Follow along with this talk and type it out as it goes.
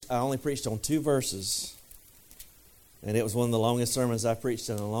I only preached on 2 verses, and it was one of the longest sermons I've preached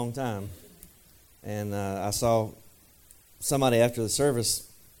in a long time. And I saw somebody after the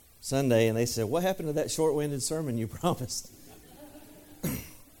service Sunday, and they said, "What happened to that short-winded sermon you promised?"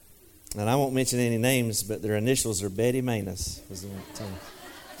 And I won't mention any names, but their initials are Betty Manus. Was the one that told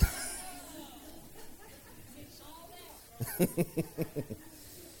me.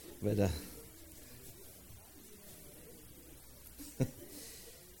 But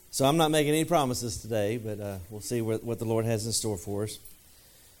so I'm not making any promises today, but we'll see what the Lord has in store for us.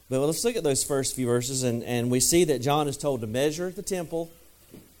 But let's look at those first few verses, and we see that John is told to measure the temple,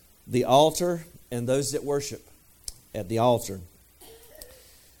 the altar, and those that worship at the altar.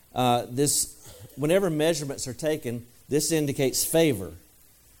 Whenever measurements are taken, this indicates favor.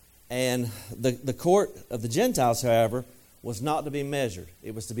 And the court of the Gentiles, however, was not to be measured.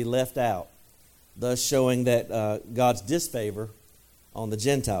 It was to be left out, thus showing that God's disfavor on the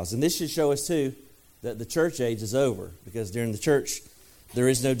Gentiles. And this should show us, too, that the church age is over, because during the church, there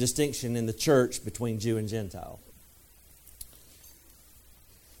is no distinction in the church between Jew and Gentile.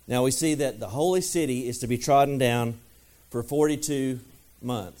 Now we see that the holy city is to be trodden down for 42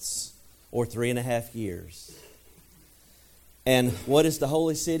 months, or 3.5 years. And what is the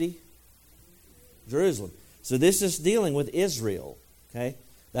holy city? Jerusalem. So this is dealing with Israel. Okay,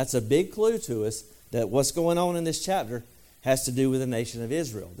 that's a big clue to us that what's going on in this chapter has to do with the nation of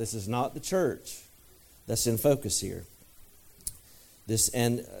Israel. This is not the church that's in focus here.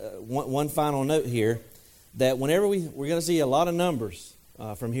 One final note here, that whenever we're going to see a lot of numbers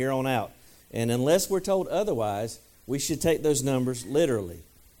from here on out, and unless we're told otherwise, we should take those numbers literally.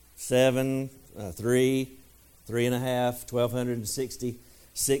 7, 3, 3.5, 1260,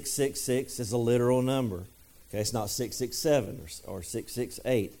 666 is a literal number. Okay, it's not 667 or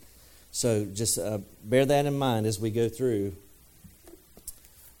 668. So just bear that in mind as we go through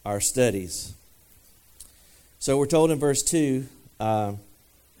our studies. So we're told in verse 2, well,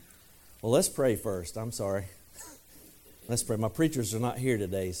 let's pray first. I'm sorry. Let's pray. My preachers are not here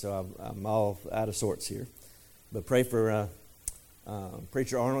today, so I'm all out of sorts here. But pray for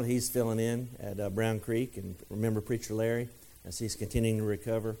Preacher Arnold. He's filling in at Brown Creek. And remember Preacher Larry as he's continuing to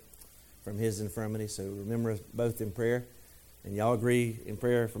recover from his infirmity. So remember us both in prayer. And y'all agree in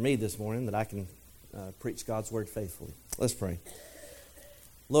prayer for me this morning that I can preach God's word faithfully. Let's pray.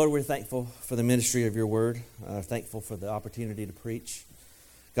 Lord, we're thankful for the ministry of your word. Thankful for the opportunity to preach.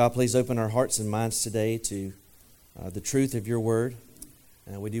 God, please open our hearts and minds today to the truth of your word.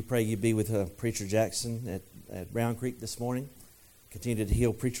 And we do pray you be with Preacher Jackson at Brown Creek this morning. Continue to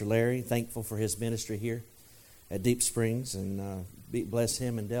heal Preacher Larry. Thankful for his ministry here at Deep Springs. And bless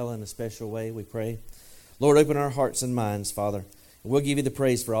him and Della in a special way, we pray. Lord, open our hearts and minds, Father. And we'll give you the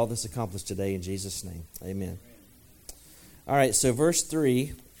praise for all this accomplished today in Jesus' name. Amen. All right, so verse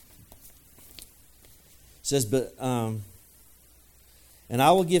 3 says, and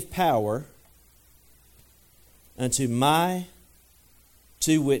I will give power unto my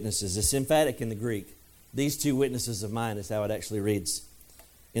 2 witnesses. It's emphatic in the Greek. These 2 witnesses of mine is how it actually reads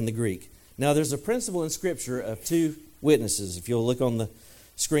in the Greek. Now, there's a principle in Scripture of 2 witnesses. If you'll look on the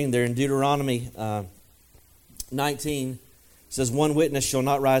screen there in Deuteronomy 19, it says, 1 witness shall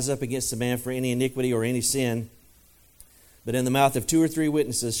not rise up against a man for any iniquity or any sin, but in the mouth of 2 or 3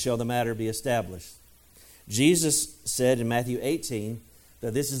 witnesses shall the matter be established. Jesus said in Matthew 18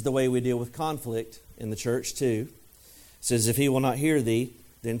 that this is the way we deal with conflict in the church too. It says, if he will not hear thee,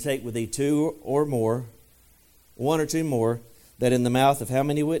 then take with thee 2 or more, 1 or 2 more, that in the mouth of how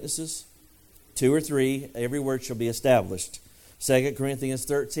many witnesses? 2 or 3, every word shall be established. 2 Corinthians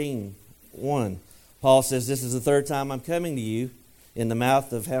 13, 1. Paul says, this is the 3rd time I'm coming to you. In the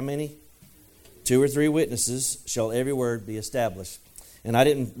mouth of how many? 2 or 3 witnesses shall every word be established. And I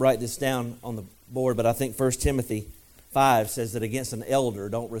didn't write this down on the board, but I think 1 Timothy 5 says that against an elder,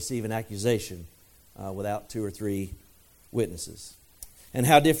 don't receive an accusation without 2 or 3 witnesses. And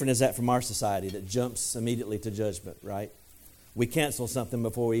how different is that from our society that jumps immediately to judgment, right? We cancel something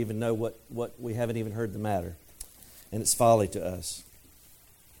before we even know what we haven't even heard the matter. And it's folly to us.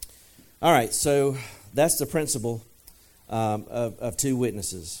 All right, so that's the principle of 2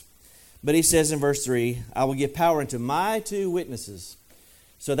 witnesses. But he says in verse 3, I will give power unto my 2 witnesses.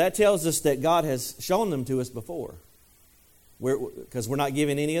 So that tells us that God has shown them to us before. Because we're not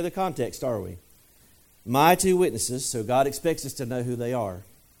giving any other context, are we? My 2 witnesses, so God expects us to know who they are.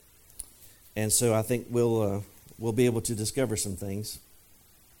 And so I think we'll be able to discover some things.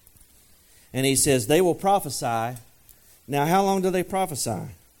 And he says, they will prophesy. Now, how long do they prophesy?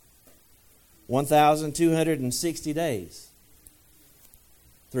 1,260 days.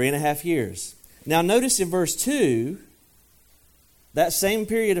 3.5 years. Now, notice in verse 2, that same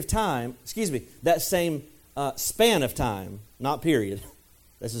period of time, that same span of time, not period,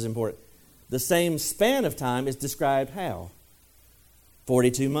 this is important, the same span of time is described how?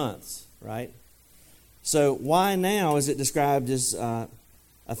 42 months, right? So why now is it described as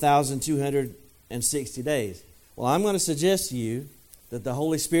 1,260 days? Well, I'm going to suggest to you that the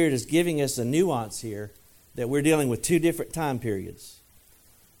Holy Spirit is giving us a nuance here, that we're dealing with two different time periods.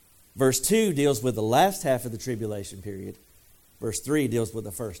 Verse 2 deals with the last half of the tribulation period. Verse 3 deals with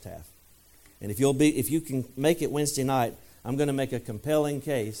the first half. And if you can make it Wednesday night, I'm going to make a compelling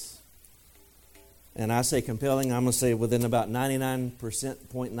case. And I say compelling, I'm going to say within about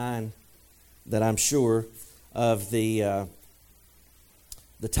 99.9 that I'm sure of the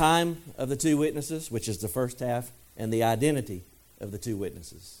time of the two witnesses, which is the first half, and the identity of the two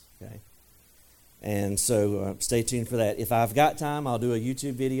witnesses. Okay, and so stay tuned for that. If I've got time, I'll do a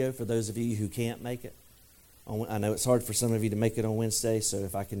YouTube video for those of you who can't make it. I know it's hard for some of you to make it on Wednesday, so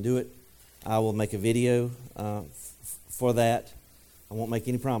if I can do it, I will make a video for that. I won't make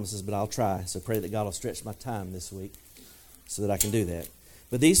any promises, but I'll try. So pray that God will stretch my time this week so that I can do that.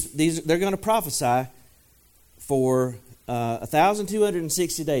 But these they're going to prophesy for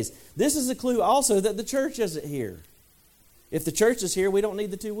 1,260 days. This is a clue also that the church isn't here. If the church is here, we don't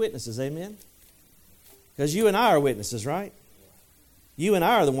need the two witnesses. Amen? Because you and I are witnesses, right? You and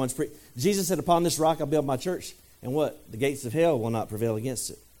I are the ones. Jesus said, upon this rock I'll build my church. And what? The gates of hell will not prevail against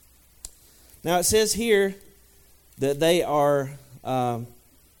it. Now it says here that they are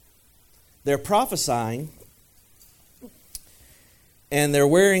they're prophesying, and they're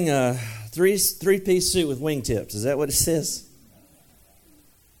wearing a three-piece suit with wingtips. Is that what it says?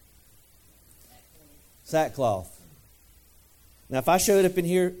 Sackcloth. Now, if I showed up in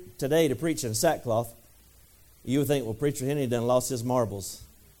here today to preach in sackcloth, you would think, well, Preacher Henry done lost his marbles.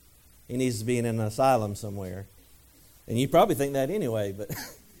 He needs to be in an asylum somewhere. And you probably think that anyway, but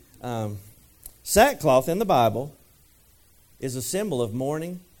sackcloth in the Bible is a symbol of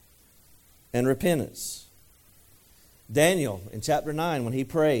mourning and repentance. Daniel, in chapter 9, when he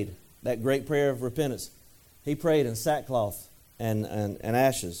prayed that great prayer of repentance, he prayed in sackcloth and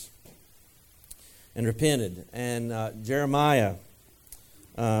ashes and repented. And Jeremiah,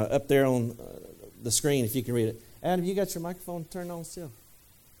 up there on the screen, if you can read it. Adam, you got your microphone turned on still?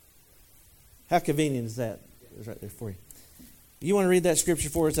 How convenient is that? It's right there for you. You want to read that scripture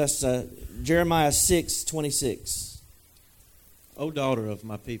for us? That's Jeremiah 6:26. O daughter of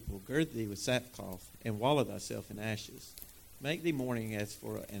my people, gird thee with sackcloth, and wallow thyself in ashes. Make thee mourning as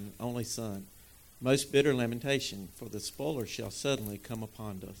for an only son. Most bitter lamentation, for the spoiler shall suddenly come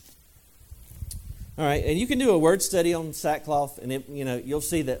upon us. All right, and you can do a word study on sackcloth, and you'll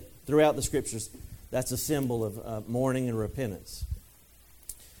see that throughout the scriptures, that's a symbol of mourning and repentance.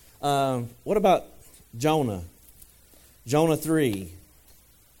 What about Jonah? Jonah 3,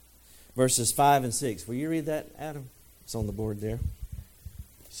 verses 5 and 6. Will you read that, Adam? It's on the board there.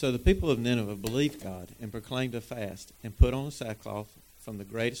 So the people of Nineveh believed God and proclaimed a fast and put on sackcloth, from the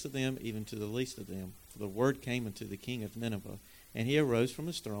greatest of them even to the least of them. For the word came unto the king of Nineveh, and he arose from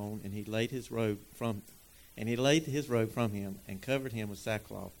his throne, and he laid his robe from him, and covered him with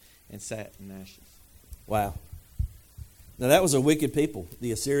sackcloth, and sat in ashes. Wow. Now that was a wicked people.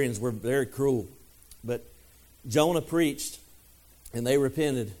 The Assyrians were very cruel. But Jonah preached, and they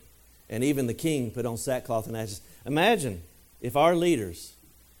repented, and even the king put on sackcloth and ashes. Imagine if our leaders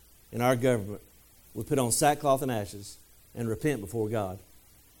in our government would put on sackcloth and ashes and repent before God.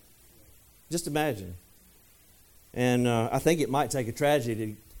 Just imagine. And I think it might take a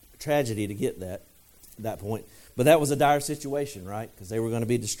tragedy to get that point. But that was a dire situation, right? Because they were going to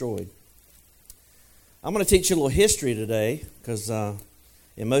be destroyed. I'm going to teach you a little history today, because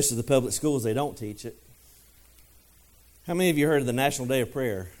in most of the public schools they don't teach it. How many of you heard of the National Day of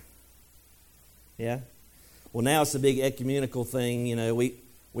Prayer? Yeah? Well, now it's a big ecumenical thing.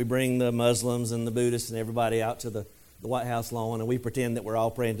 We bring the Muslims and the Buddhists and everybody out to the White House lawn, and we pretend that we're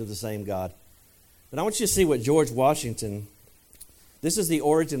all praying to the same God. But I want you to see what George Washington, this is the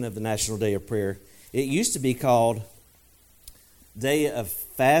origin of the National Day of Prayer. It used to be called Day of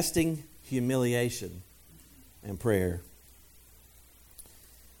Fasting, Humiliation, and Prayer.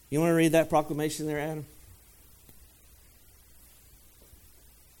 You want to read that proclamation there, Adam?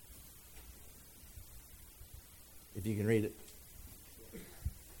 If you can read it.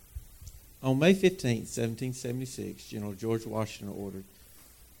 On May 15, 1776, General George Washington ordered,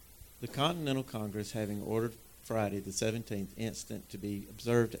 the Continental Congress having ordered Friday the 17th instant to be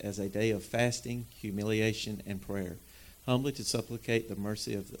observed as a day of fasting, humiliation, and prayer, humbly to supplicate the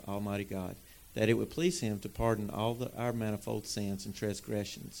mercy of the Almighty God, that it would please Him to pardon all our manifold sins and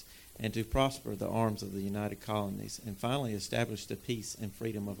transgressions, and to prosper the arms of the United Colonies, and finally establish the peace and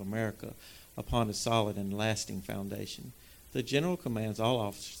freedom of America upon a solid and lasting foundation. The General commands all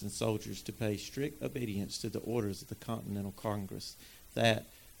officers and soldiers to pay strict obedience to the orders of the Continental Congress, that,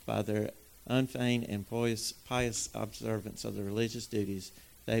 by their unfeigned and pious observance of the religious duties,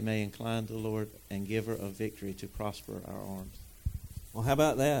 they may incline the Lord and giver of victory to prosper our arms. Well, how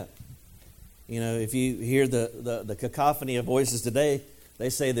about that? You know, if you hear the cacophony of voices today, they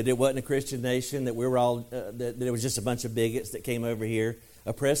say that it wasn't a Christian nation, that we were all that it was just a bunch of bigots that came over here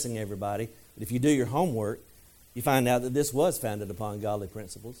oppressing everybody. But if you do your homework, you find out that this was founded upon godly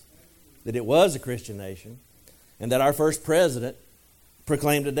principles, that it was a Christian nation, and that our first president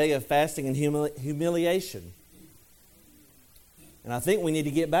proclaimed a day of fasting and humiliation. And I think we need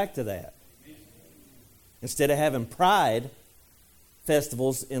to get back to that. Instead of having pride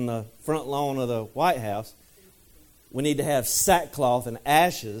festivals in the front lawn of the White House, we need to have sackcloth and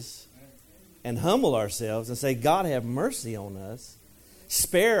ashes and humble ourselves and say, God, have mercy on us,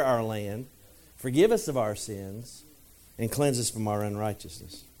 spare our land, forgive us of our sins, and cleanse us from our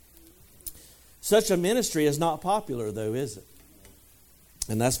unrighteousness. Such a ministry is not popular, though, is it?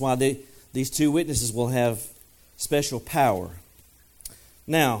 And that's why these two witnesses will have special power.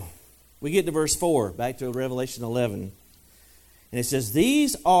 Now, we get to verse 4, back to Revelation 11. And it says,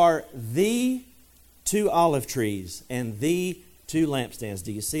 these are the two olive trees and the two lampstands.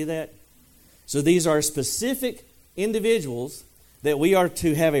 Do you see that? So these are specific individuals that we are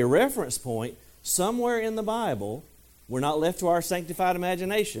to have a reference point somewhere in the Bible. We're not left to our sanctified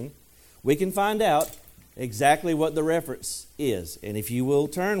imagination. We can find out exactly what the reference is. And if you will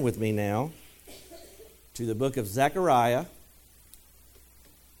turn with me now to the book of Zechariah,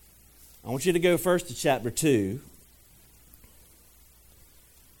 I want you to go first to chapter 2.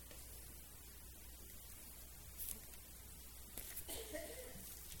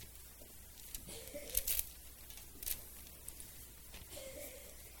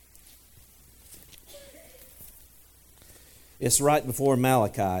 It's right before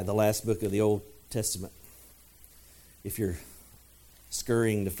Malachi, the last book of the Old Testament, if you're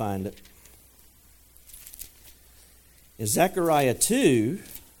scurrying to find it. In Zechariah 2,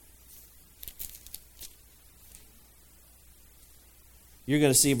 you're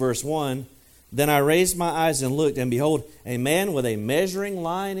going to see verse 1. Then I raised my eyes and looked, and behold, a man with a measuring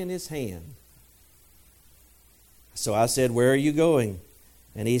line in his hand. So I said, where are you going?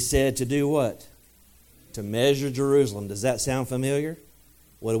 And he said, to do what? To measure Jerusalem. Does that sound familiar?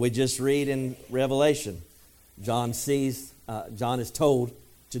 What did we just read in Revelation? John is told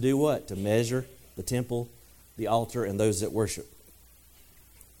to do what? To measure the temple, the altar, and those that worship.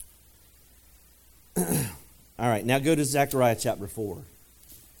 All right, now go to Zechariah chapter 4.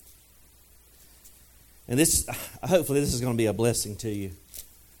 And hopefully this is going to be a blessing to you.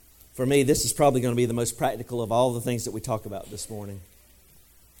 For me, this is probably going to be the most practical of all the things that we talk about this morning.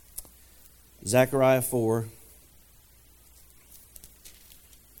 Zechariah 4.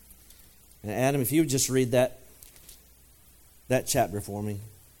 And Adam, if you would just read that chapter for me.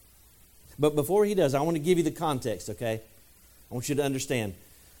 But before he does, I want to give you the context, okay? I want you to understand.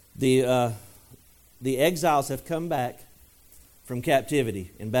 The exiles have come back from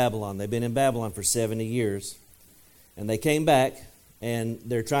captivity in Babylon. They've been in Babylon for 70 years. And they came back, and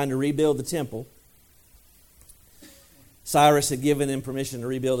they're trying to rebuild the temple. Cyrus had given them permission to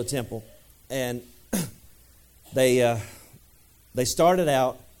rebuild the temple. And they started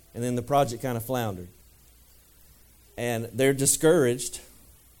out, and then the project kind of floundered. And they're discouraged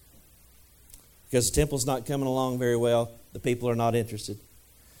because the temple's not coming along very well. The people are not interested.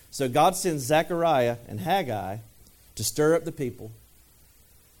 So God sends Zechariah and Haggai to stir up the people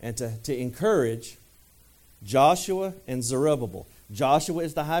and to encourage Joshua and Zerubbabel. Joshua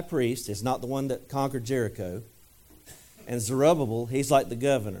is the high priest. It's not the one that conquered Jericho. And Zerubbabel, he's like the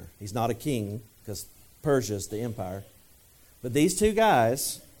governor. He's not a king because Persia is the empire. But these two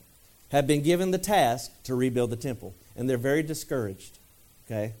guys have been given the task to rebuild the temple. And they're very discouraged.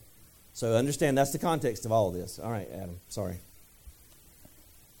 Okay? So understand that's the context of all of this. All right, Adam. Sorry.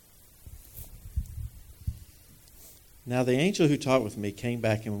 Now the angel who talked with me came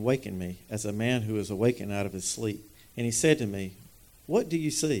back and awakened me as a man who is awakened out of his sleep. And he said to me, what do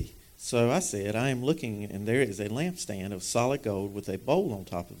you see? So I said, I am looking, and there is a lampstand of solid gold with a bowl on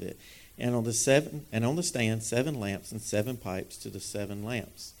top of it, and on the stand 7 lamps and 7 pipes to the 7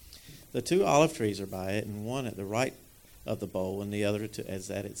 lamps. The 2 olive trees are by it, and one at the right of the bowl, and the other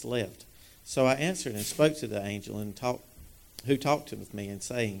as at its left. So I answered and spoke to the angel who talked with me, and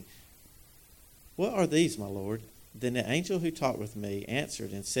saying, what are these, my Lord? Then the angel who talked with me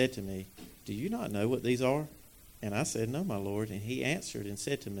answered and said to me, do you not know what these are? And I said, No, my Lord. And he answered and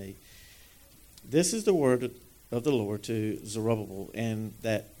said to me, This is the word of the Lord to Zerubbabel, and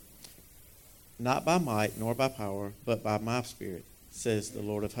that not by might nor by power, but by my Spirit, says the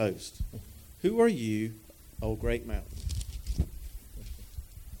Lord of hosts. Who are you, O great mountain?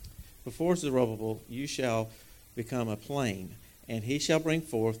 Before Zerubbabel you shall become a plain, and he shall bring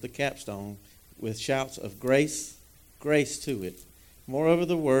forth the capstone with shouts of grace, grace to it. Moreover,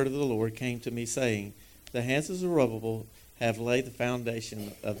 the word of the Lord came to me, saying, The hands of Zerubbabel have laid the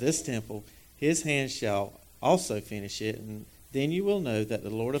foundation of this temple. His hands shall also finish it, and then you will know that the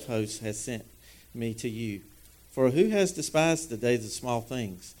Lord of hosts has sent me to you. For who has despised the days of small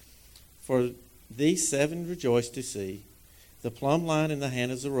things? For these 7 rejoice to see the plumb line in the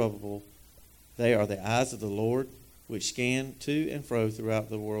hand of Zerubbabel. They are the eyes of the Lord, which scan to and fro throughout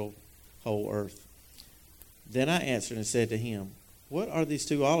the world, whole earth. Then I answered and said to him, What are these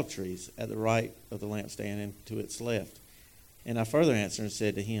 2 olive trees at the right of the lampstand and to its left? And I further answered and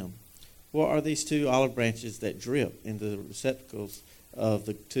said to him, What are these 2 olive branches that drip into the receptacles of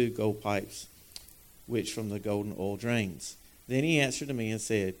the 2 gold pipes, which from the golden oil drains? Then he answered to me and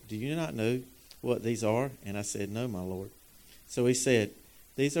said, Do you not know what these are? And I said, No, my Lord. So he said,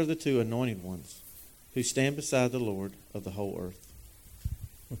 These are the 2 anointed ones who stand beside the Lord of the whole earth.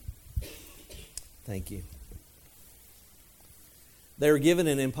 Thank you. They were given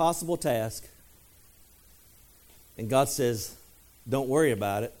an impossible task, and God says, Don't worry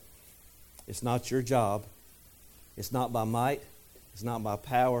about it. It's not your job. It's not by might. It's not by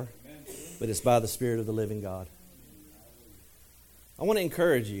power, but it's by the Spirit of the living God. I want to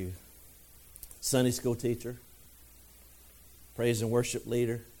encourage you, Sunday school teacher, praise and worship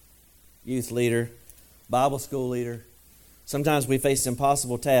leader, youth leader, Bible school leader. Sometimes we face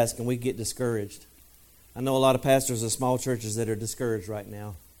impossible tasks and we get discouraged. I know a lot of pastors of small churches that are discouraged right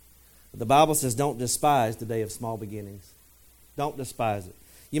now. But the Bible says don't despise the day of small beginnings. Don't despise it.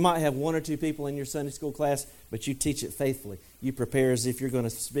 You might have 1 or 2 people in your Sunday school class, but you teach it faithfully. You prepare as if you're going to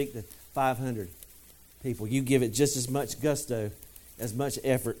speak to 500 people. You give it just as much gusto, as much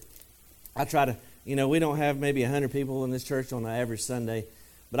effort. I try to, we don't have maybe 100 people in this church on an average Sunday,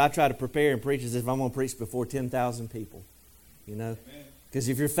 but I try to prepare and preach as if I'm going to preach before 10,000 people, Because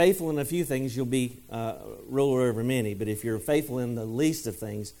if you're faithful in a few things, you'll be ruler over many. But if you're faithful in the least of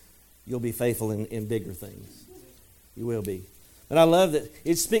things, you'll be faithful in bigger things. You will be. But I love that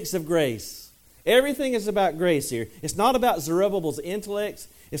it speaks of grace. Everything is about grace here. It's not about Zerubbabel's intellects.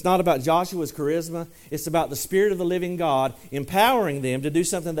 It's not about Joshua's charisma. It's about the Spirit of the living God empowering them to do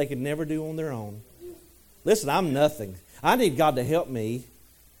something they could never do on their own. Listen, I'm nothing. I need God to help me.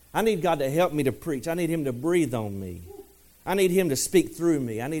 I need God to help me to preach. I need Him to breathe on me. I need Him to speak through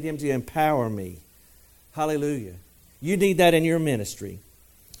me. I need Him to empower me. Hallelujah. You need that in your ministry.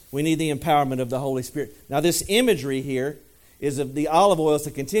 We need the empowerment of the Holy Spirit. Now this imagery here is of the olive oil. It's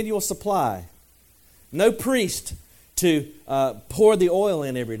a continual supply. No priest to pour the oil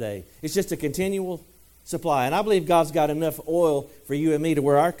in every day. It's just a continual supply. And I believe God's got enough oil for you and me to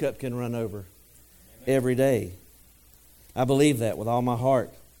where our cup can run over every day. I believe that with all my heart.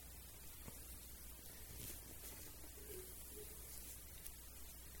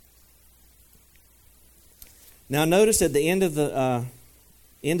 Now notice at the end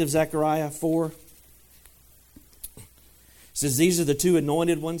of Zechariah 4, it says these are the 2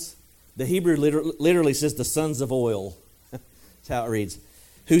 anointed ones. The Hebrew literally says the sons of oil. That's how it reads.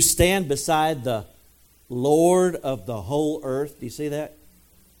 Who stand beside the Lord of the whole earth. Do you see that?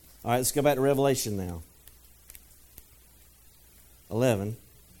 All right, let's go back to Revelation now. 11.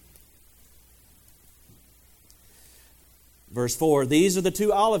 Verse 4. These are the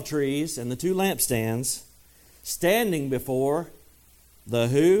 2 olive trees and the 2 lampstands standing before the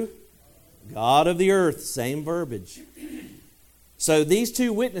who? God of the earth. Same verbiage. So these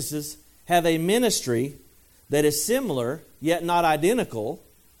 2 witnesses have a ministry that is similar, yet not identical,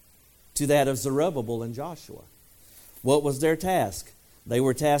 to that of Zerubbabel and Joshua. What was their task? They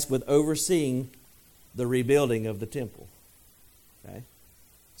were tasked with overseeing the rebuilding of the temple. Okay?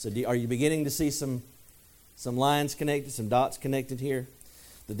 So are you beginning to see some lines connected, some dots connected here?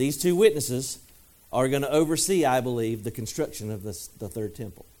 That these 2 witnesses are going to oversee, I believe, the construction of the 3rd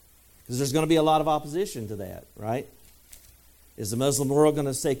temple. Because there's going to be a lot of opposition to that, right? Is the Muslim world going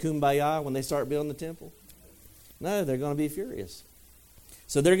to say kumbaya when they start building the temple? No, they're going to be furious.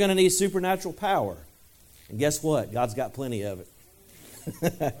 So they're going to need supernatural power. And guess what? God's got plenty of it.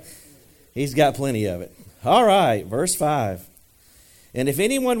 He's got plenty of it. All right, verse 5. And if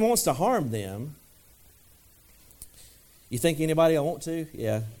anyone wants to harm them, you think anybody will want to?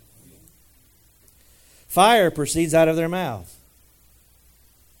 Yeah. Fire proceeds out of their mouth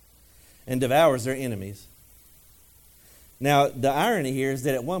and devours their enemies. Now, the irony here is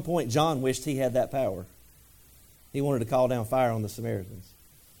that at one point, John wished he had that power. He wanted to call down fire on the Samaritans.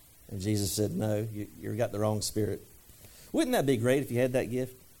 And Jesus said, no, you've got the wrong spirit. Wouldn't that be great if you had that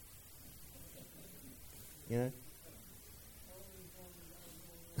gift? You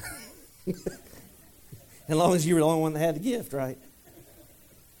know? As long as you were the only one that had the gift, right?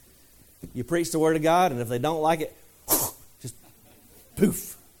 You preach the Word of God, and if they don't like it, just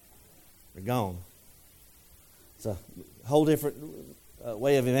poof, they're gone. It's a whole different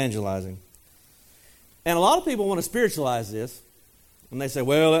way of evangelizing. And a lot of people want to spiritualize this. And they say,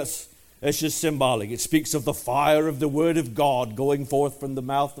 well, that's just symbolic. It speaks of the fire of the Word of God going forth from the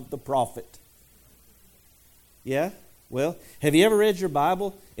mouth of the prophet. Yeah? Well, have you ever read your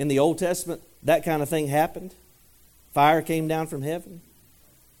Bible in the Old Testament? That kind of thing happened. Fire came down from heaven.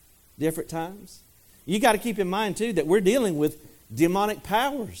 Different times. You got to keep in mind, too, that we're dealing with demonic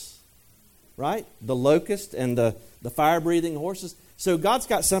powers. Right? The locust and the fire-breathing horses. So God's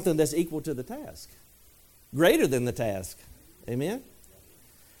got something that's equal to the task. Greater than the task. Amen?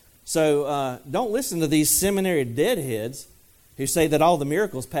 So don't listen to these seminary deadheads who say that all the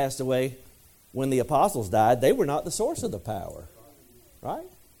miracles passed away when the apostles died. They were not the source of the power. Right?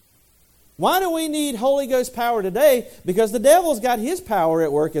 Why do we need Holy Ghost power today? Because the devil's got his power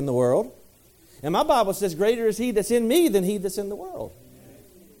at work in the world. And my Bible says, greater is he that's in me than he that's in the world.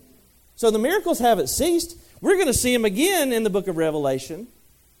 So the miracles haven't ceased. We're going to see them again in the book of Revelation.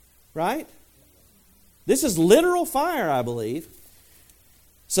 Right? This is literal fire, I believe.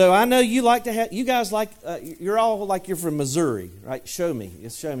 So I know you like to have, you guys like, you're all like you're from Missouri, right? Show me.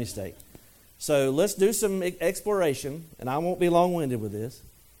 It's Show Me State. So let's do some exploration, and I won't be long-winded with this.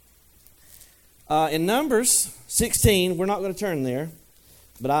 In Numbers 16, we're not going to turn there,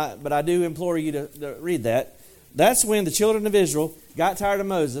 but I do implore you to read that. That's when the children of Israel got tired of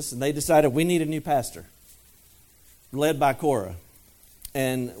Moses, and they decided we need a new pastor, led by Korah.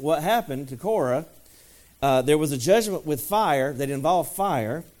 And what happened to Korah, there was a judgment with fire that involved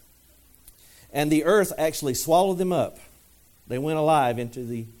fire, and the earth actually swallowed them up. They went alive into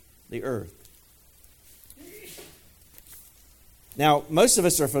the earth. Now, most of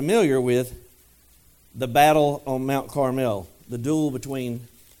us are familiar with the battle on Mount Carmel, the duel between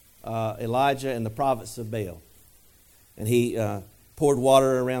Elijah and the prophets of Baal. And he poured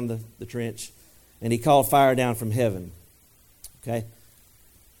water around the trench, and he called fire down from heaven. Okay?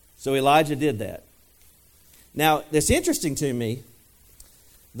 So Elijah did that. Now, it's interesting to me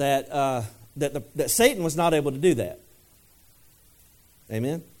that Satan was not able to do that.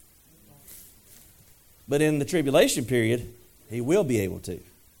 Amen? But in the tribulation period, he will be able to.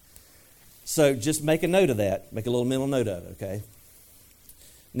 So just make a note of that. Make a little mental note of it, okay?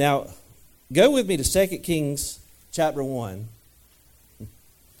 Now, go with me to 2 Kings chapter 1.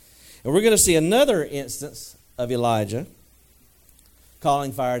 And we're going to see another instance of Elijah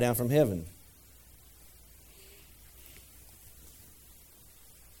calling fire down from heaven.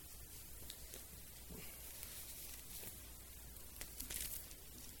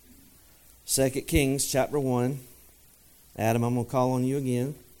 Second Kings chapter 1. Adam, I'm going to call on you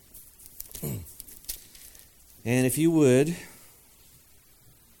again. And if you would,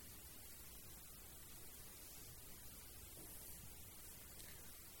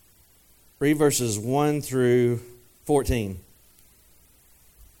 read verses 1 through 14.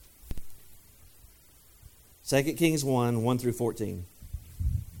 2 Kings 1 through 14.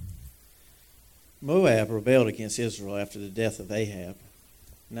 Moab rebelled against Israel after the death of Ahab.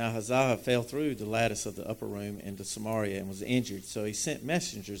 Now Hazael fell through the lattice of the upper room into Samaria and was injured. So he sent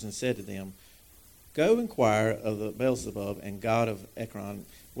messengers and said to them, Go inquire of the Beelzebub and god of Ekron,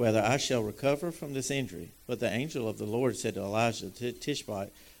 whether I shall recover from this injury. But the angel of the Lord said to Elijah the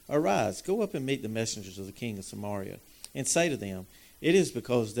Tishbite, Arise, go up and meet the messengers of the king of Samaria, and say to them, It is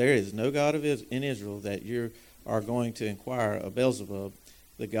because there is no God in Israel that you are going to inquire of Beelzebub,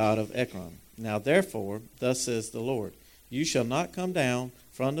 the god of Ekron. Now therefore, thus says the Lord, You shall not come down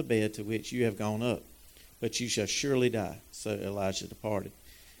from the bed to which you have gone up, but you shall surely die. So Elijah departed.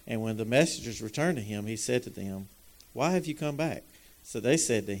 And when the messengers returned to him, he said to them, Why have you come back? So they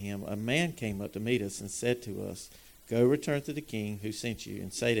said to him, A man came up to meet us and said to us, Go return to the king who sent you,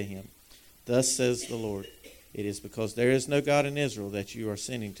 and say to him, Thus says the Lord, It is because there is no God in Israel that you are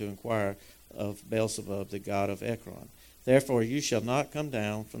sending to inquire of Beelzebub, the god of Ekron. Therefore you shall not come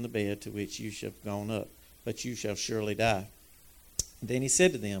down from the bed to which you have gone up, but you shall surely die. Then he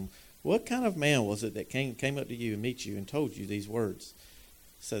said to them, What kind of man was it that came up to you and meet you and told you these words?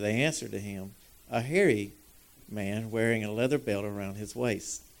 So they answered to him, A hairy man wearing a leather belt around his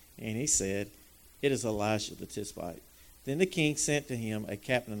waist. And he said, It is Elijah the Tishbite. Then the king sent to him a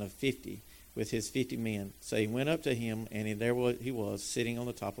captain of 50, with his 50 men. So he went up to him, and he was sitting on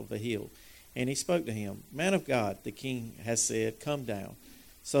the top of a hill. And he spoke to him, Man of God, the king has said, Come down.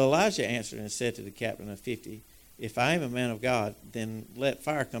 So Elijah answered and said to the captain of 50, If I am a man of God, then let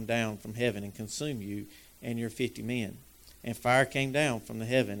fire come down from heaven and consume you and your 50 men. And fire came down from the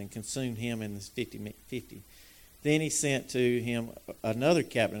heaven and consumed him and his 50. Then he sent to him another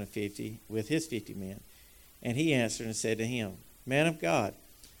captain of 50 with his 50 men. And he answered and said to him, Man of God,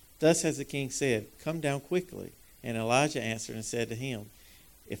 thus has the king said, Come down quickly. And Elijah answered and said to him,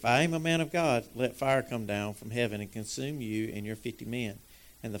 If I am a man of God, let fire come down from heaven and consume you and your 50 men.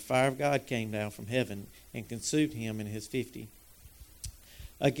 And the fire of God came down from heaven and consumed him and his 50.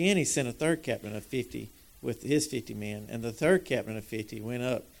 Again he sent a third captain of 50 with his 50 men. And the third captain of 50 went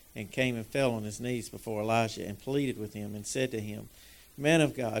up and came and fell on his knees before Elijah and pleaded with him and said to him, Man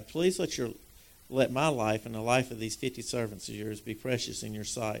of God, please let my life and the life of these 50 servants of yours be precious in your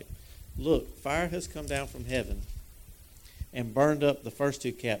sight. Look, fire has come down from heaven and burned up the first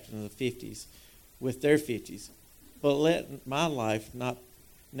two captains of the 50s with their 50s. But let my life not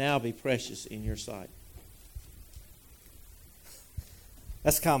now be precious in your sight.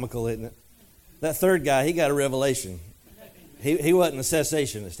 That's comical, isn't it? That third guy, he got a revelation. He wasn't a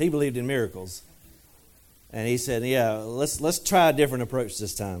cessationist. He believed in miracles. And he said, yeah, let's try a different approach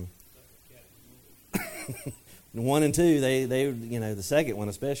this time. 1 and 2, they the second one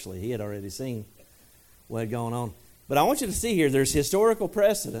especially, he had already seen what had gone on. But I want you to see here, there's historical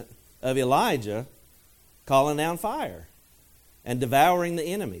precedent of Elijah calling down fire and devouring the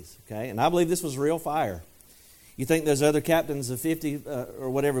enemies. Okay, and I believe this was real fire. You think those other captains of 50 or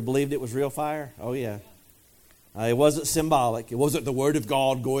whatever believed it was real fire? Oh yeah. It wasn't symbolic. It wasn't the word of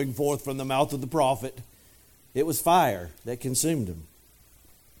God going forth from the mouth of the prophet. It was fire that consumed them.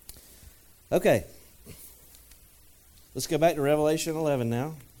 Okay. Let's go back to Revelation 11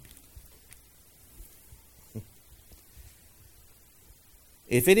 now.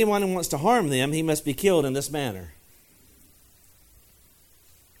 If anyone wants to harm them, he must be killed in this manner.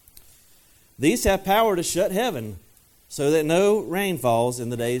 These have power to shut heaven so that no rain falls in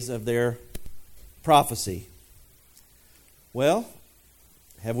the days of their prophecy. Well,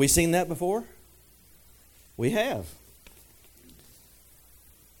 have we seen that before? We have.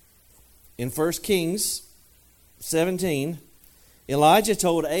 In 1 Kings 17, Elijah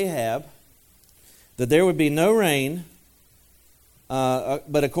told Ahab that there would be no rain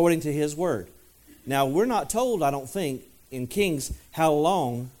but according to his word. Now, we're not told, I don't think, in Kings how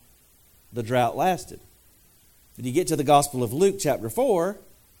long the drought lasted. But you get to the Gospel of Luke chapter 4,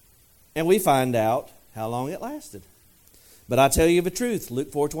 and we find out how long it lasted. But I tell you the truth,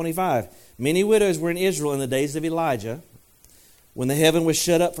 Luke 4:25. Many widows were in Israel in the days of Elijah, when the heaven was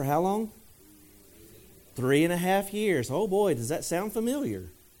shut up for how long? 3.5 years. Oh boy, does that sound familiar?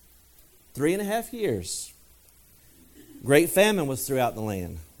 3.5 years. Great famine was throughout the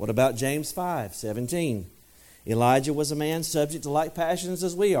land. What about James 5:17? Elijah was a man subject to like passions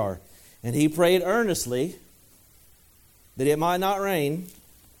as we are, and he prayed earnestly that it might not rain.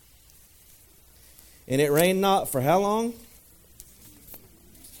 And it rained not for how long?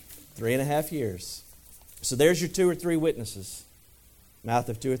 3.5 years. So there's your 2 or 3 witnesses. Mouth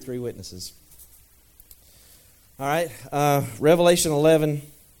of 2 or 3 witnesses. All right, Revelation 11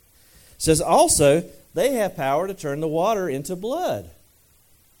 says also, they have power to turn the water into blood.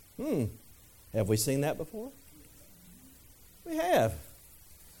 Have we seen that before? We have.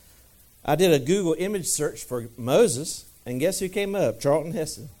 I did a Google image search for Moses, and guess who came up? Charlton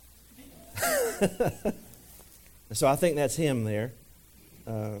Heston. So I think that's him there.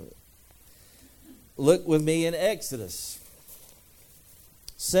 Look with me in Exodus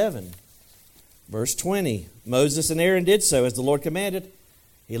 7, verse 20. Moses and Aaron did so as the Lord commanded.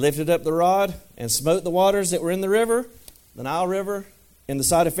 He lifted up the rod and smote the waters that were in the river, the Nile River, in the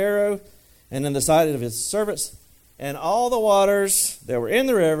sight of Pharaoh and in the sight of his servants. And all the waters that were in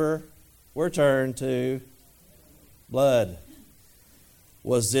the river were turned to blood.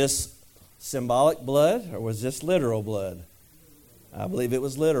 Was this symbolic blood or was this literal blood? I believe it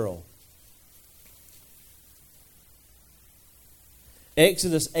was literal.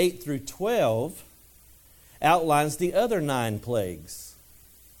 Exodus 8 through 12 outlines the other 9 plagues.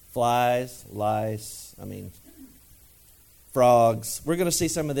 Flies, lice, frogs. We're going to see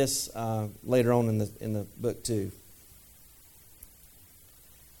some of this later on in the book too.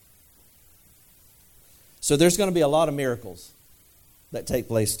 So there's going to be a lot of miracles that take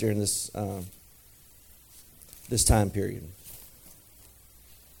place during this this time period.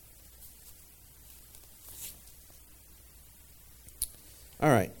 All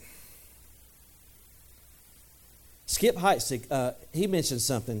right. Skip Heitzig, he mentioned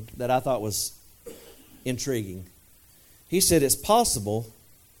something that I thought was intriguing. He said it's possible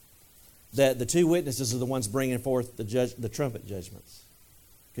that the two witnesses are the ones bringing forth the trumpet judgments.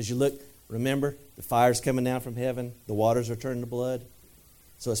 Because you look, remember, the fire's coming down from heaven, the waters are turning to blood.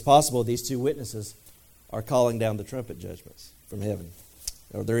 So it's possible these two witnesses are calling down the trumpet judgments from heaven.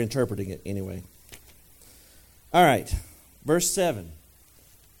 Or they're interpreting it anyway. All right, verse 7,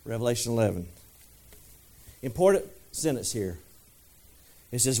 Revelation 11. Important sentence here.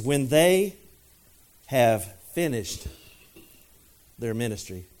 It says, when they have finished their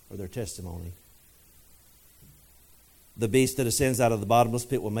ministry or their testimony, the beast that ascends out of the bottomless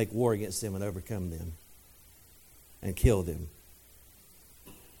pit will make war against them and overcome them and kill them.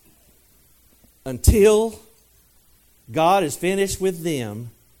 Until God is finished with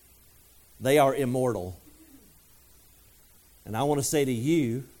them, they are immortal. And I want to say to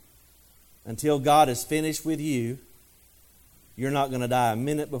you, until God is finished with you, you're not going to die a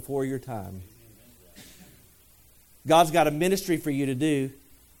minute before your time. God's got a ministry for you to do.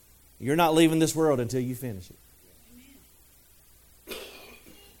 You're not leaving this world until you finish it.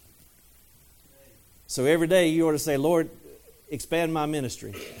 So every day you ought to say, Lord, expand my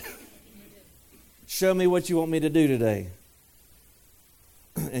ministry. Show me what you want me to do today.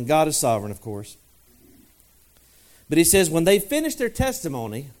 And God is sovereign, of course. But he says, when they finish their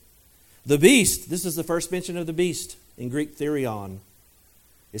testimony, the beast, this is the first mention of the beast in Greek therion.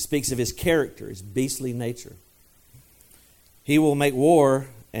 It speaks of his character, his beastly nature. He will make war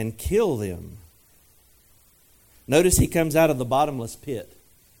and kill them. Notice he comes out of the bottomless pit.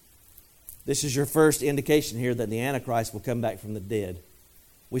 This is your first indication here that the Antichrist will come back from the dead.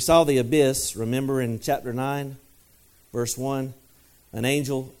 We saw the abyss, remember in chapter 9, verse 1. An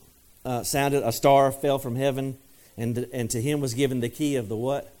angel sounded, a star fell from heaven, and to him was given the key of the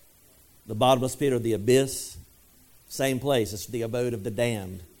what? The bottomless pit or the abyss. Same place. It's the abode of the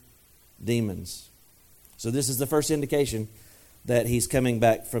damned, demons. So this is the first indication that he's coming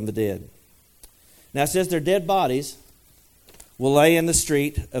back from the dead. Now it says their dead bodies will lay in the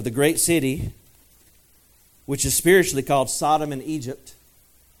street of the great city, which is spiritually called Sodom and Egypt,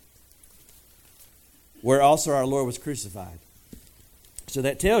 where also our Lord was crucified. So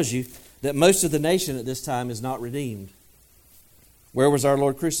that tells you that most of the nation at this time is not redeemed. Where was our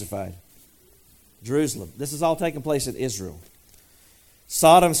Lord crucified? Jerusalem. This is all taking place in Israel.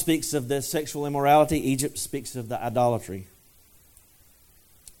 Sodom speaks of the sexual immorality. Egypt speaks of the idolatry.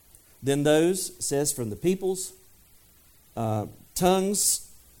 Then those, says, from the peoples, tongues,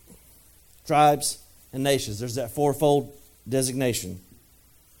 tribes, and nations. There's that fourfold designation.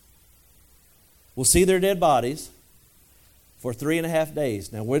 We'll see their dead bodies for 3.5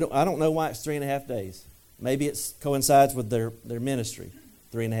 days. Now, I don't know why it's 3.5 days. Maybe it coincides with their ministry,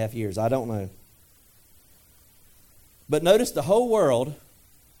 3.5 years. I don't know. But notice the whole world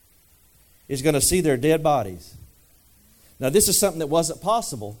is going to see their dead bodies. Now, this is something that wasn't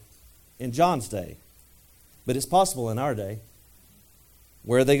possible in John's day, but it's possible in our day.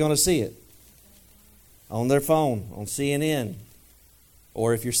 Where are they going to see it? On their phone, on CNN,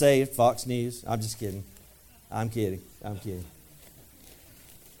 or if you're saved, Fox News. I'm just kidding. I'm kidding.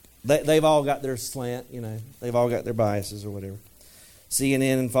 They've all got their slant, you know. They've all got their biases or whatever.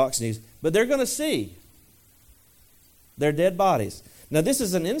 CNN and Fox News. But they're going to see their dead bodies. Now, this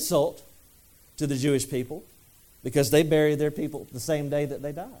is an insult to the Jewish people because they bury their people the same day that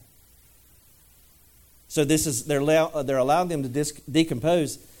they die. So they're allowing them to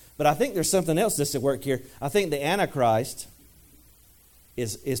decompose. But I think there's something else that's at work here. I think the Antichrist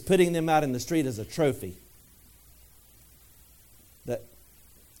is putting them out in the street as a trophy. That,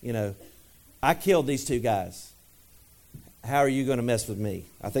 you know, I killed these two guys. How are you going to mess with me?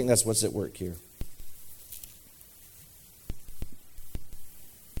 I think that's what's at work here.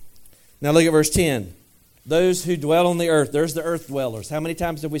 Now look at verse 10. Those who dwell on the earth. There's the earth dwellers. How many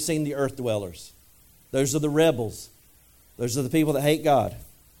times have we seen the earth dwellers? Those are the rebels. Those are the people that hate God.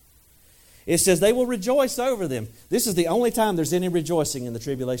 It says they will rejoice over them. This is the only time there's any rejoicing in the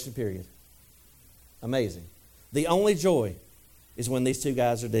tribulation period. Amazing. The only joy is when these two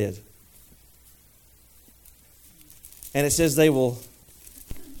guys are dead. And it says they will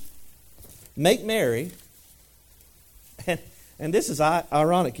make merry. And this is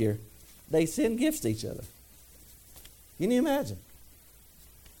ironic here. They send gifts to each other. Can you imagine?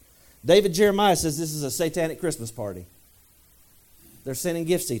 David Jeremiah says this is a satanic Christmas party. They're sending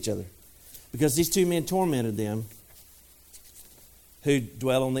gifts to each other because these two men tormented them who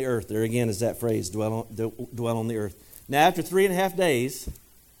dwell on the earth. There again is that phrase, dwell on the earth. Now after 3.5 days,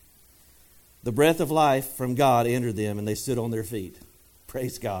 the breath of life from God entered them and they stood on their feet.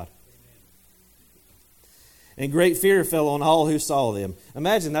 Praise God. And great fear fell on all who saw them.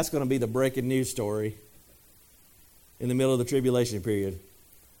 Imagine that's going to be the breaking news story in the middle of the tribulation period.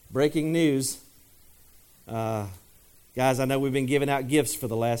 Breaking news. Guys, I know we've been giving out gifts for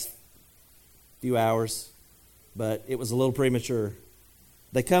the last few hours, but it was a little premature.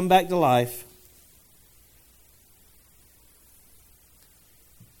 They come back to life.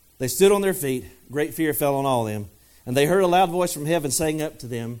 They stood on their feet. Great fear fell on all of them. And they heard a loud voice from heaven saying up to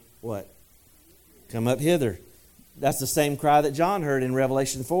them, what? Come up hither. That's the same cry that John heard in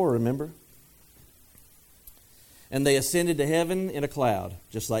Revelation 4, remember? And they ascended to heaven in a cloud,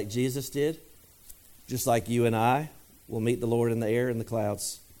 just like Jesus did, just like you and I will meet the Lord in the air in the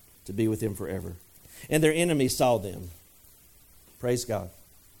clouds to be with Him forever. And their enemies saw them. Praise God.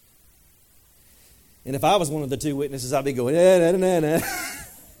 And if I was one of the two witnesses, I'd be going,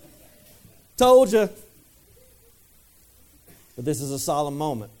 told you. But this is a solemn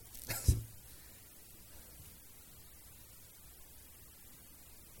moment.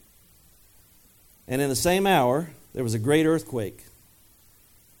 And in the same hour, there was a great earthquake,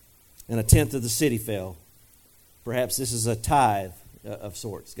 and a tenth of the city fell. Perhaps this is a tithe of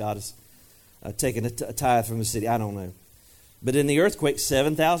sorts. God has taken a tithe from the city. I don't know. But in the earthquake,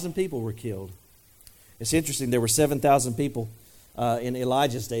 7,000 people were killed. It's interesting. There were 7,000 people in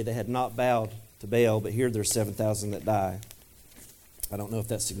Elijah's day that had not bowed to Baal, but here there's 7,000 that die. I don't know if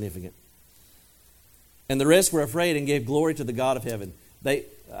that's significant. And the rest were afraid and gave glory to the God of heaven.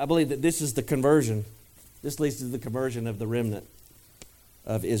 I believe that this is the conversion. This leads to the conversion of the remnant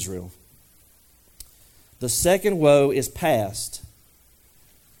of Israel. The second woe is past.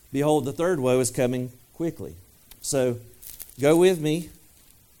 Behold, the third woe is coming quickly. So, go with me.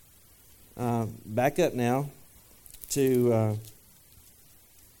 Back up now to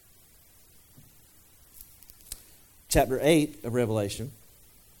chapter 8 of Revelation.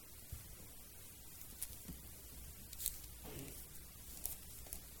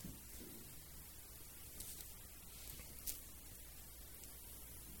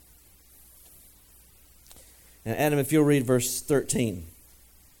 And Adam, if you'll read verse 13.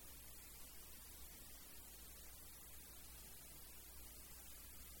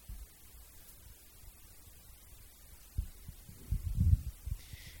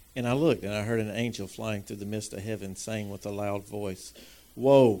 And I looked, and I heard an angel flying through the midst of heaven, saying with a loud voice,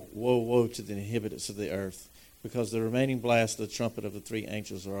 Woe, woe, woe to the inhabitants of the earth, because the remaining blast of the trumpet of the three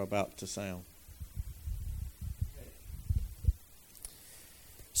angels are about to sound.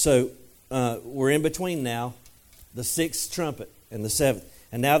 So, we're in between now, the sixth trumpet and the seventh.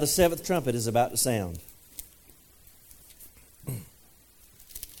 And now the seventh trumpet is about to sound. So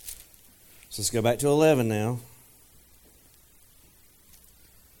let's go back to 11 now.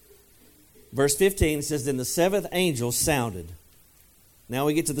 Verse 15 says, Then the seventh angel sounded. Now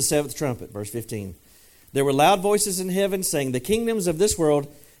we get to the seventh trumpet, verse 15. There were loud voices in heaven saying, The kingdoms of this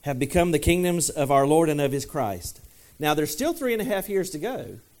world have become the kingdoms of our Lord and of His Christ. Now there's still 3.5 years to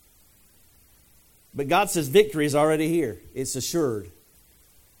go. But God says victory is already here. It's assured.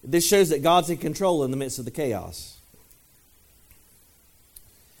 This shows that God's in control in the midst of the chaos.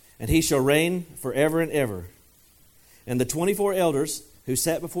 And He shall reign forever and ever. And the 24 elders who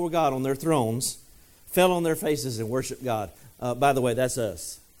sat before God on their thrones fell on their faces and worshiped God. By the way, that's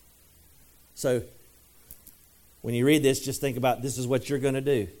us. So, when you read this, just think about this is what you're going to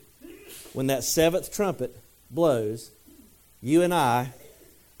do. When that seventh trumpet blows, you and I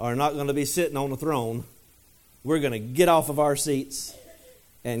are not going to be sitting on the throne. We're going to get off of our seats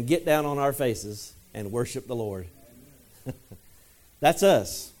and get down on our faces and worship the Lord. That's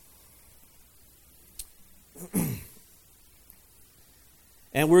us.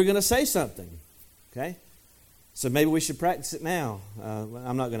 And we're going to say something. Okay? So maybe we should practice it now.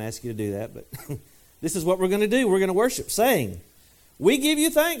 I'm not going to ask you to do that, but this is what we're going to do. We're going to worship, saying, We give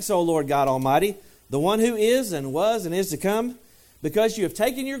you thanks, O Lord God Almighty, the one who is and was and is to come, because you have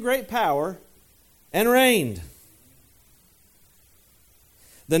taken your great power and reigned.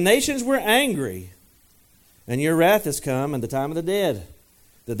 The nations were angry, and your wrath has come, and the time of the dead,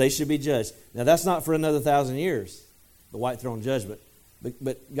 that they should be judged. Now that's not for another 1,000 years, the white throne judgment.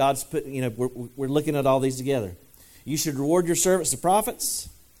 But God's put, we're looking at all these together. You should reward your servants, the prophets,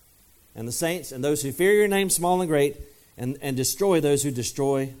 and the saints, and those who fear your name, small and great, and destroy those who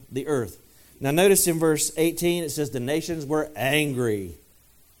destroy the earth. Now notice in verse 18 it says the nations were angry.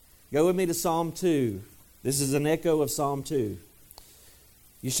 Go with me to Psalm 2. This is an echo of Psalm 2.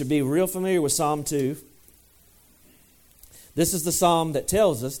 You should be real familiar with Psalm 2. This is the psalm that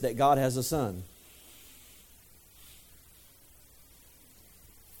tells us that God has a son.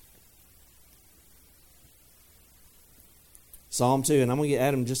 Psalm 2, and I'm going to get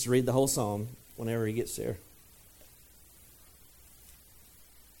Adam just to read the whole psalm whenever he gets there.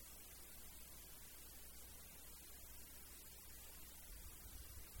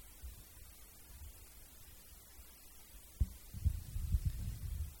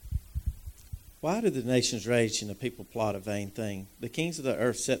 Why do the nations rage and the people plot a vain thing? The kings of the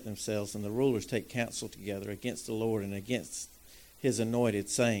earth set themselves, and the rulers take counsel together against the Lord and against his anointed,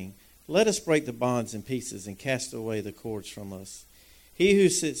 saying, Let us break the bonds in pieces and cast away the cords from us. He who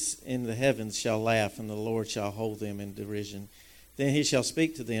sits in the heavens shall laugh, and the Lord shall hold them in derision. Then he shall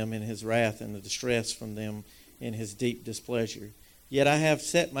speak to them in his wrath, and the distress from them in his deep displeasure. Yet I have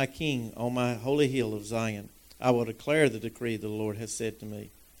set my king on my holy hill of Zion. I will declare the decree the Lord has said to me.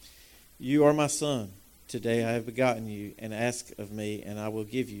 You are my son. Today I have begotten you, and ask of me, and I will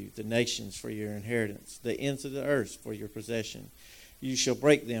give you the nations for your inheritance, the ends of the earth for your possession. You shall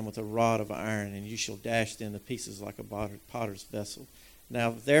break them with a rod of iron, and you shall dash them to pieces like a potter's vessel.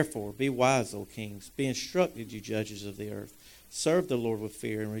 Now therefore be wise, O kings. Be instructed, you judges of the earth. Serve the Lord with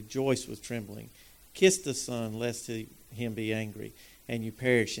fear, and rejoice with trembling. Kiss the Son, lest him be angry, and you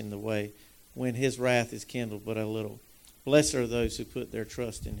perish in the way, when his wrath is kindled but a little. Blessed are those who put their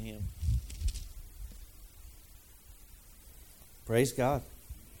trust in him. Praise God.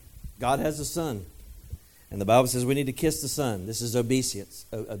 God has a son. And the Bible says we need to kiss the Son. This is obeisance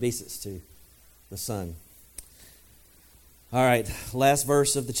to the Son. All right, last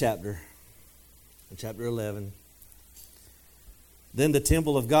verse of the chapter. In chapter 11. Then the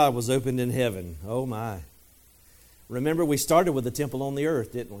temple of God was opened in heaven. Oh my. Remember, we started with the temple on the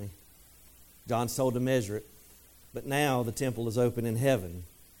earth, didn't we? John's told to measure it. But now the temple is open in heaven.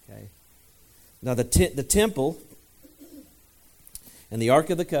 Okay. Now the temple and the Ark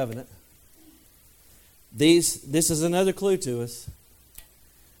of the Covenant, this is another clue to us.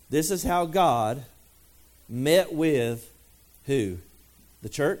 This is how God met with who? The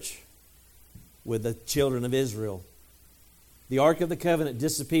church? With the children of Israel. The Ark of the Covenant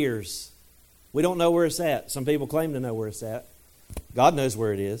disappears. We don't know where it's at. Some people claim to know where it's at. God knows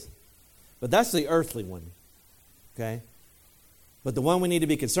where it is. But that's the earthly one. Okay? But the one we need to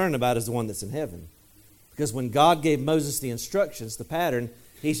be concerned about is the one that's in heaven. Because when God gave Moses the instructions, the pattern,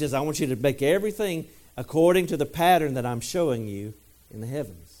 he says, I want you to make everything according to the pattern that I'm showing you in the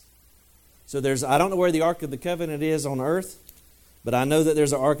heavens. So I don't know where the Ark of the Covenant is on earth, but I know that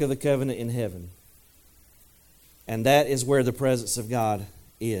there's an Ark of the Covenant in heaven. And that is where the presence of God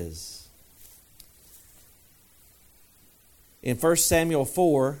is. In 1 Samuel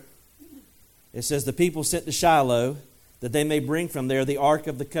 4, it says, the people sent to Shiloh that they may bring from there the Ark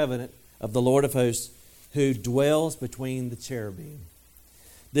of the Covenant of the Lord of hosts, who dwells between the cherubim.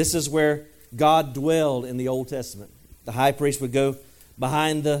 This is where God dwelled in the Old Testament. The high priest would go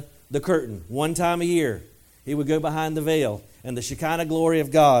behind the curtain one time a year. He would go behind the veil, and the Shekinah glory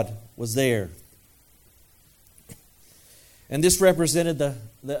of God was there. And this represented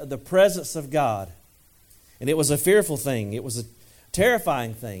the presence of God. And it was a fearful thing. It was a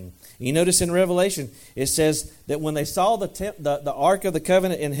terrifying thing. You notice in Revelation, it says that when they saw the Ark of the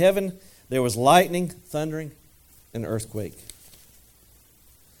Covenant in heaven, there was lightning, thundering, and earthquake.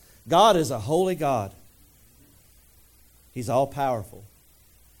 God is a holy God. He's all-powerful.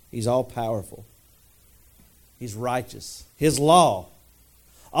 He's all-powerful. He's righteous. His law.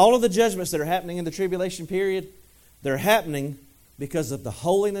 All of the judgments that are happening in the tribulation period, they're happening because of the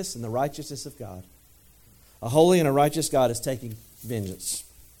holiness and the righteousness of God. A holy and a righteous God is taking vengeance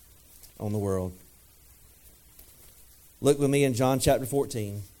on the world. Look with me in John chapter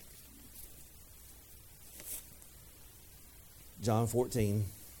 14. John 14.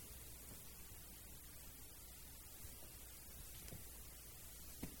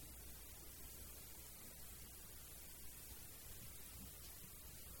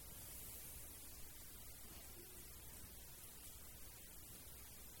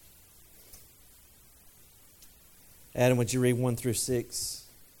 Adam, would you read 1 through 6?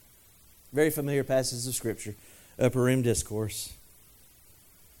 Very familiar passages of Scripture. Upper Room Discourse.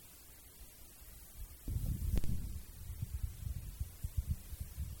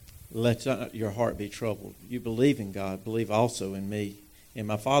 Let not your heart be troubled. You believe in God, believe also in me. In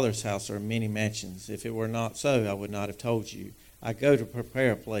my Father's house are many mansions. If it were not so, I would not have told you. I go to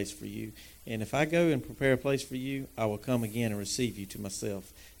prepare a place for you. And if I go and prepare a place for you, I will come again and receive you to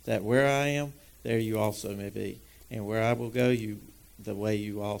myself, that where I am, there you also may be. And where I will go, the way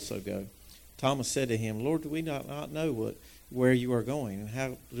you also go. Thomas said to him, Lord, do we not know where you are going? And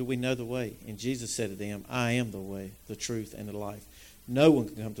how do we know the way? And Jesus said to them, I am the way, the truth, and the life. No one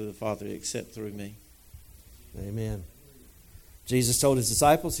can come to the Father except through me. Amen. Jesus told his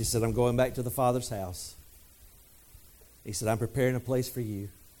disciples, he said, I'm going back to the Father's house. He said, I'm preparing a place for you,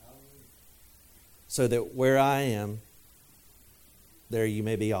 so that where I am, there you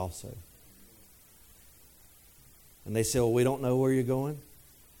may be also. And they said, well, we don't know where you're going.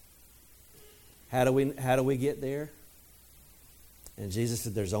 How do we get there? And Jesus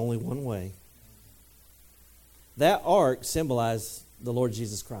said, there's only one way. That ark symbolized the Lord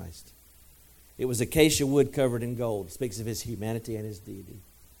Jesus Christ. It was acacia wood covered in gold. It speaks of his humanity and his deity.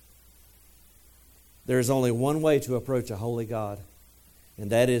 There is only one way to approach a holy God, and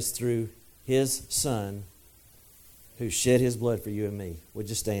that is through his Son who shed his blood for you and me. Would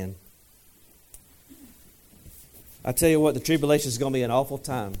you stand? I tell you what, the tribulation is going to be an awful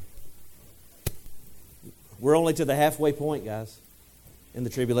time. We're only to the halfway point, guys, in the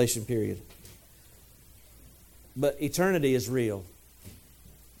tribulation period. But eternity is real.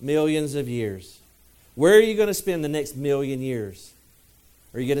 Millions of years. Where are you going to spend the next million years?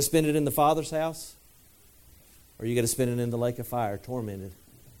 Are you going to spend it in the Father's house? Or are you going to spend it in the lake of fire, tormented?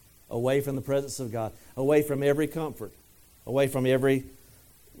 Away from the presence of God. Away from every comfort. Away from every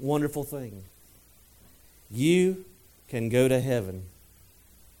wonderful thing. You can go to heaven.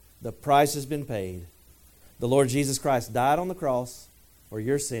 The price has been paid. The Lord Jesus Christ died on the cross for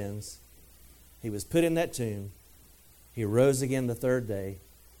your sins. He was put in that tomb. He rose again the third day.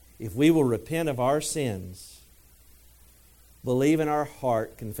 If we will repent of our sins, believe in our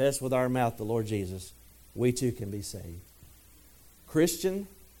heart, confess with our mouth the Lord Jesus, we too can be saved. Christian,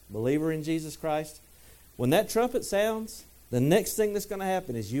 believer in Jesus Christ, when that trumpet sounds, the next thing that's going to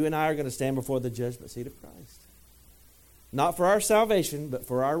happen is you and I are going to stand before the judgment seat of Christ. Not for our salvation, but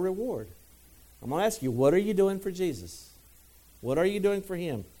for our reward. I'm going to ask you, what are you doing for Jesus? What are you doing for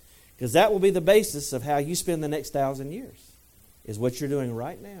Him? Because that will be the basis of how you spend the next 1,000 years, is what you're doing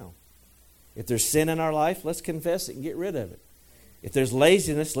right now. If there's sin in our life, let's confess it and get rid of it. If there's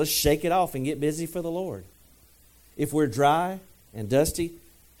laziness, let's shake it off and get busy for the Lord. If we're dry and dusty,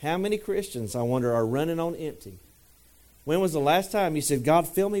 how many Christians, I wonder, are running on empty? When was the last time you said, God,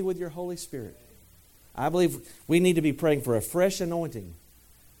 fill me with your Holy Spirit? I believe we need to be praying for a fresh anointing,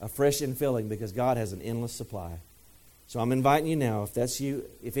 a fresh infilling, because God has an endless supply. So I'm inviting you now, if that's you,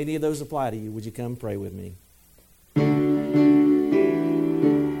 if any of those apply to you, would you come pray with me?